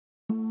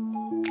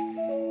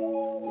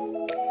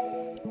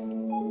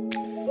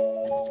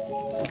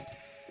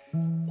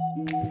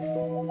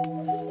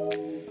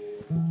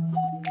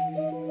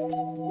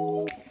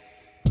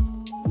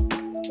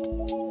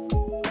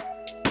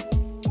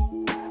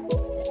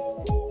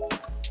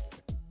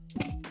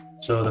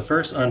So the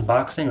first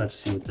unboxing, let's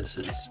see what this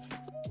is.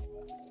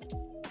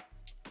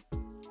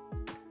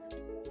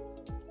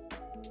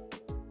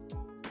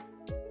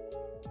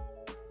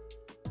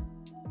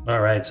 All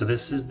right, so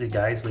this is the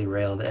Geissele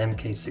rail, the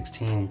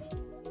MK18.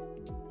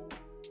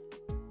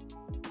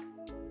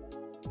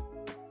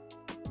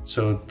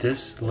 So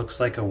this looks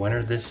like a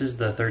winner. This is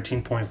the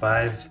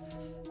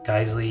 13.5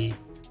 Geissele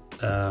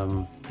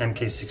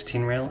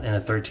MK18 rail in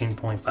a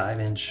 13.5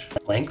 inch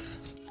length.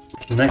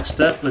 Next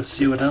up, let's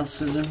see what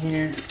else is in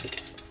here.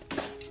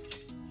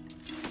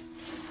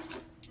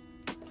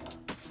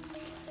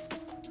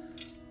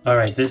 All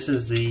right, this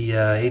is the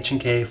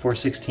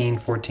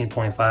HK416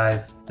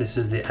 14.5. This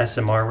is the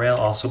SMR rail,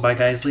 also by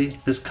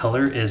Geissele. This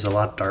color is a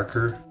lot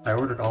darker. I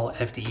ordered all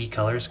FDE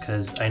colors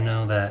because I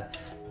know that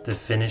the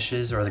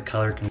finishes or the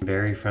color can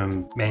vary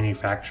from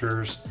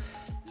manufacturers.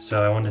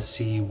 So I wanted to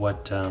see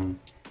what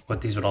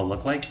these would all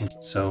look like.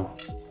 So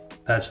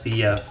that's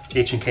the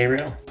H&K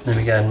rail. Then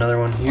we got another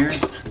one here.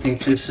 I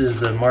think this is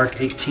the Mark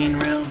 18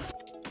 rail.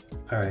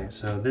 All right,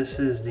 so this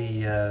is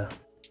the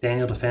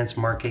Daniel Defense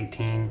Mark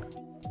 18.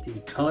 The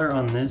color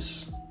on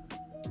this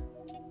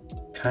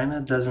kind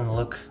of doesn't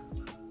look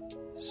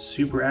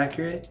super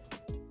accurate.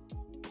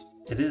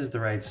 It is the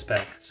right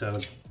spec, so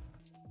it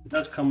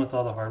does come with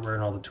all the hardware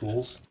and all the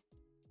tools.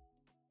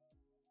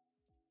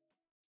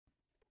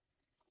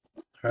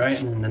 All right,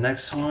 and then the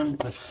next one,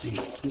 let's see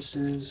what this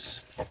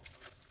is.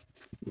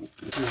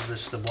 This is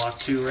just the Block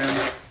 2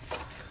 rail.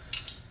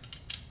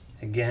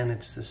 Again,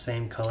 it's the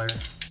same color.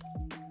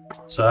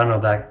 So I don't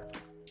know if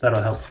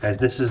that'll help you guys.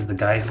 This is the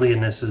Geissele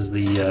and this is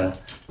the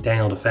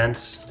Daniel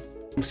Defense.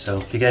 So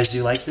if you guys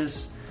do like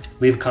this,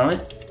 leave a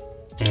comment.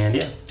 And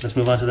yeah, let's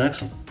move on to the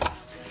next one.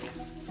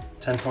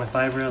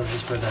 10.5 rail, this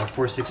is for the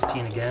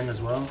 416 again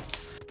as well.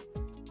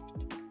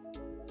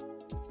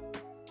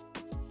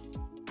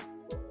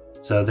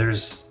 So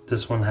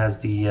this one has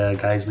the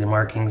Geissele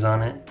markings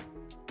on it.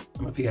 I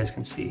don't know if you guys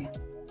can see.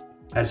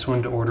 I just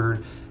wanted to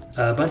order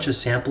a bunch of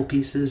sample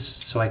pieces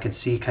so I could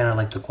see kind of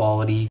like the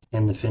quality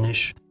and the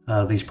finish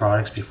of these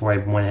products before I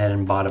went ahead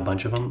and bought a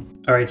bunch of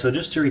them. All right, so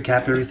just to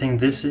recap everything,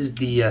 this is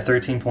the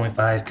 13.5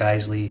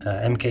 Geissele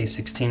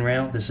MK18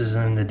 rail. This is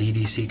in the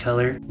DDC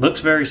color. Looks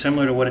very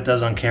similar to what it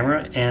does on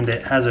camera, and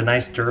it has a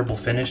nice durable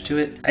finish to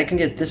it. I can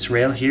get this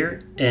rail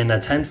here in a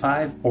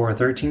 10.5 or a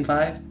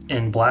 13.5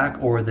 in black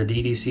or the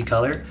DDC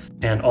color,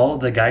 and all of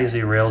the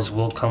Geissele rails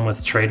will come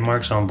with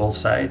trademarks on both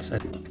sides.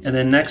 And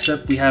then next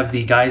up, we have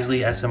the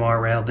Geissele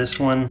SMR rail. This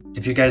one,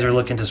 if you guys are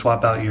looking to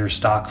swap out your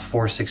stock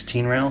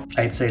 416 rail,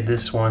 I'd say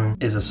this one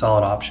is a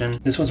solid option.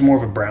 This one's more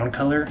of a brown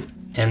color,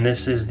 and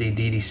this is the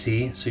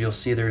DDC. So you'll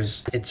see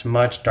it's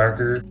much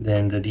darker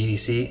than the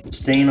DDC.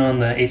 Staying on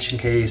the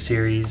H&K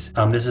series,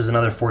 this is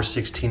another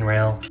 416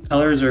 rail.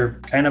 Colors are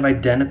kind of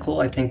identical.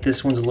 I think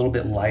this one's a little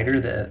bit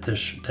lighter, the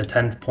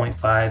 10.5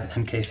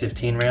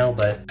 MK15 rail,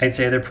 but I'd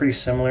say they're pretty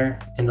similar.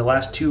 And the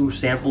last two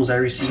samples I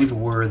received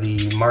were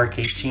the Mark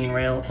 18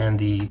 rail and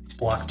the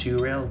Block 2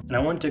 rail. And I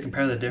wanted to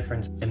compare the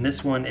difference. And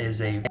this one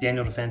is a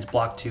Daniel Defense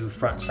Block 2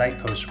 front sight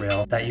post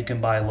rail that you can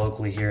buy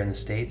locally here in the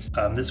States.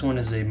 This one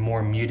is a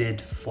more muted,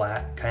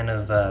 flat kind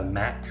of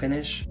matte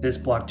finish. This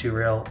Block 2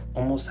 rail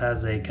almost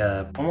has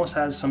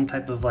some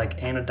type of like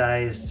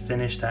anodized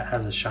finish that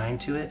has a shine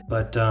to it,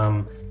 but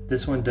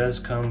this one does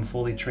come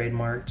fully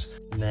trademarked,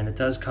 and then it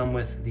does come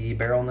with the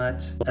barrel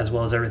nut as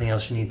well as everything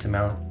else you need to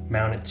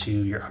mount it to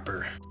your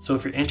upper. So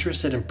if you're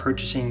interested in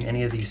purchasing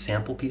any of these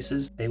sample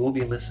pieces, they will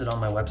be listed on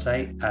my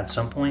website at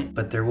some point,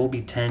 but there will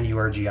be 10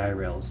 URGI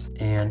rails.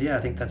 And yeah,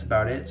 I think that's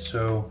about it.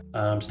 So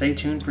stay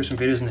tuned for some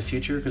videos in the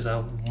future, because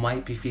I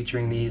might be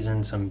featuring these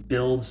in some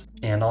builds,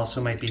 and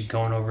also might be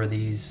going over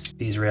these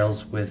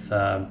rails with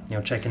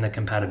checking the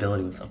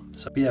compatibility with them.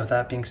 So yeah, with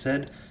that being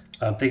said,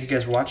 thank you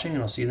guys for watching,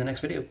 and I'll see you in the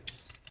next video.